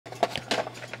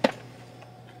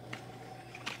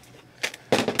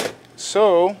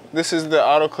So this is the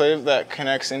autoclave that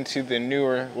connects into the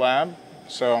newer lab.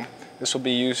 So this will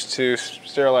be used to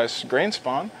sterilize grain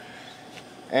spawn.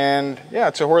 And yeah,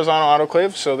 it's a horizontal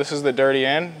autoclave, so this is the dirty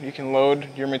end. You can load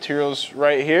your materials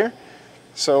right here.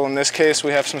 So in this case,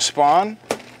 we have some spawn,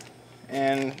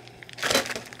 and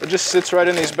it just sits right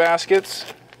in these baskets.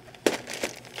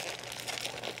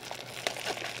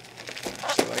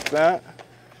 Just like that.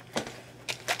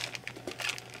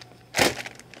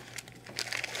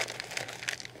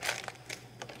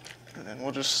 And then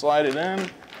we'll just slide it in.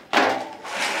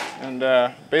 And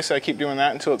basically I keep doing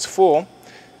that until it's full.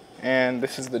 And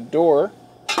this is the door.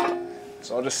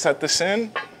 So I'll just set this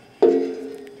in.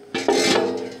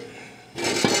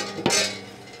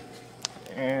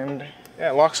 And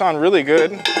yeah, it locks on really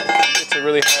good. It's a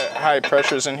really high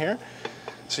pressures in here.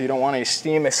 So you don't want any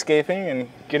steam escaping and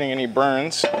getting any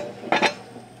burns. So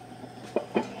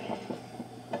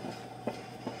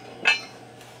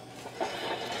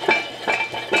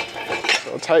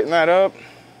I'll tighten that up.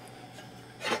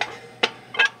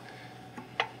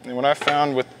 And what I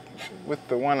found with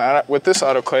this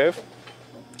autoclave,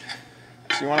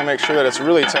 so you want to make sure that it's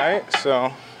really tight.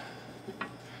 So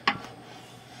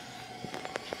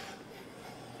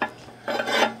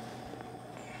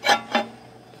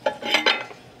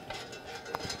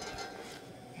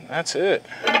that's it.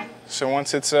 So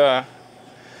once it's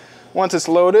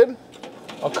loaded,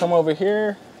 I'll come over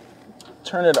here,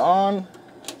 turn it on,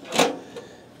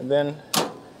 and then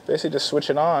basically just switch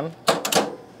it on.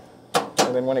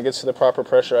 And then when it gets to the proper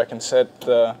pressure, I can set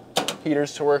the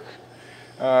heaters to work.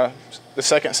 The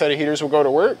second set of heaters will go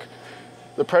to work.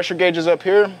 The pressure gauge is up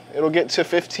here. It'll get to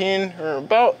 15 or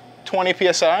about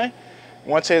 20 psi.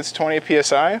 Once it's 20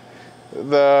 psi,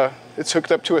 it's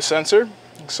hooked up to a sensor.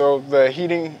 So the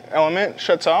heating element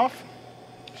shuts off.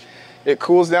 It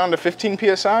cools down to 15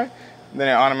 psi, then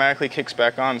it automatically kicks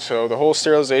back on. So the whole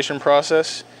sterilization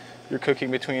process, you're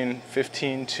cooking between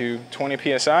 15 to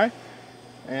 20 psi.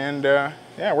 And yeah,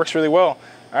 it works really well.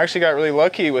 I actually got really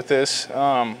lucky with this,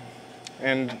 and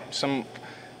an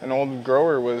old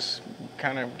grower was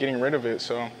kind of getting rid of it,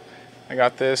 so I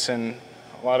got this and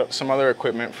some other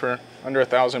equipment for under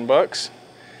 $1,000.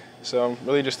 So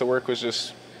really just the work was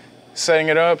just setting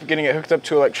it up, getting it hooked up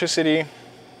to electricity,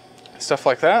 stuff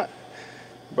like that.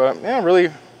 But yeah,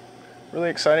 really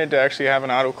excited to actually have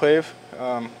an autoclave.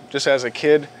 Just as a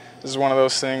kid, this is one of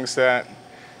those things that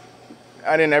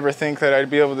I didn't ever think that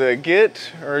I'd be able to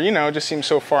get, or it just seems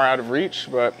so far out of reach,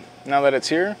 but now that it's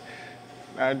here,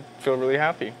 I feel really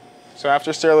happy. So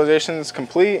after sterilization is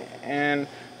complete and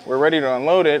we're ready to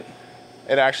unload it,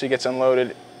 it actually gets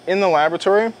unloaded in the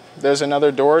laboratory. There's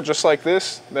another door just like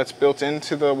this that's built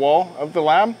into the wall of the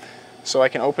lab, so I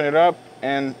can open it up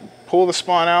and pull the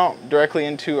spawn out directly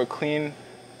into a clean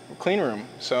room.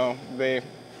 So the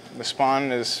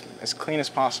spawn is as clean as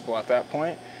possible at that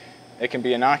point. It can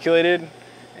be inoculated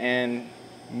and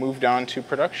moved on to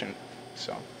production.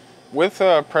 So with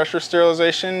pressure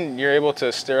sterilization, you're able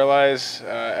to sterilize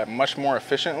much more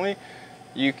efficiently.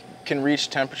 You can reach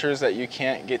temperatures that you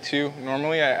can't get to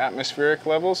normally at atmospheric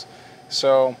levels.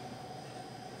 So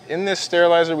in this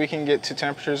sterilizer, we can get to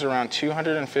temperatures around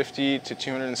 250 to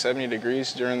 270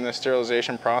 degrees during the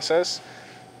sterilization process.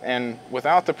 And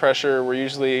without the pressure, we're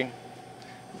usually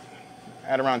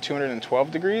at around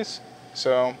 212 degrees.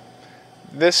 So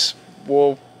this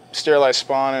will sterilize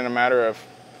spawn in a matter of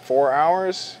 4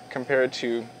 hours compared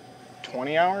to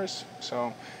 20 hours.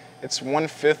 So it's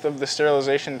 1/5 of the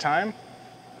sterilization time,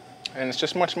 and it's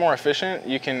just much more efficient.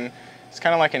 It's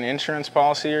kind of like an insurance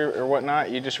policy or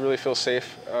whatnot. You just really feel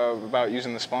safe about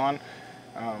using the spawn.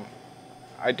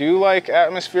 I do like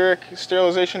atmospheric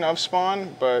sterilization of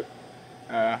spawn, but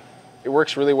it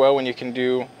works really well when you can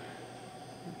do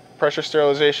pressure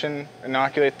sterilization,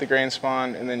 inoculate the grain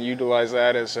spawn, and then utilize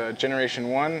that as generation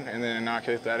 1, and then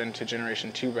inoculate that into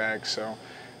generation 2 bags. So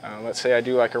let's say I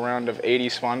do like a round of 80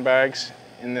 spawn bags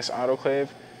in this autoclave,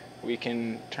 we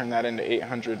can turn that into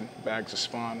 800 bags of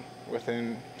spawn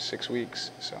within 6 weeks.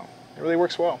 So it really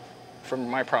works well for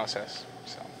my process.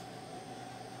 So.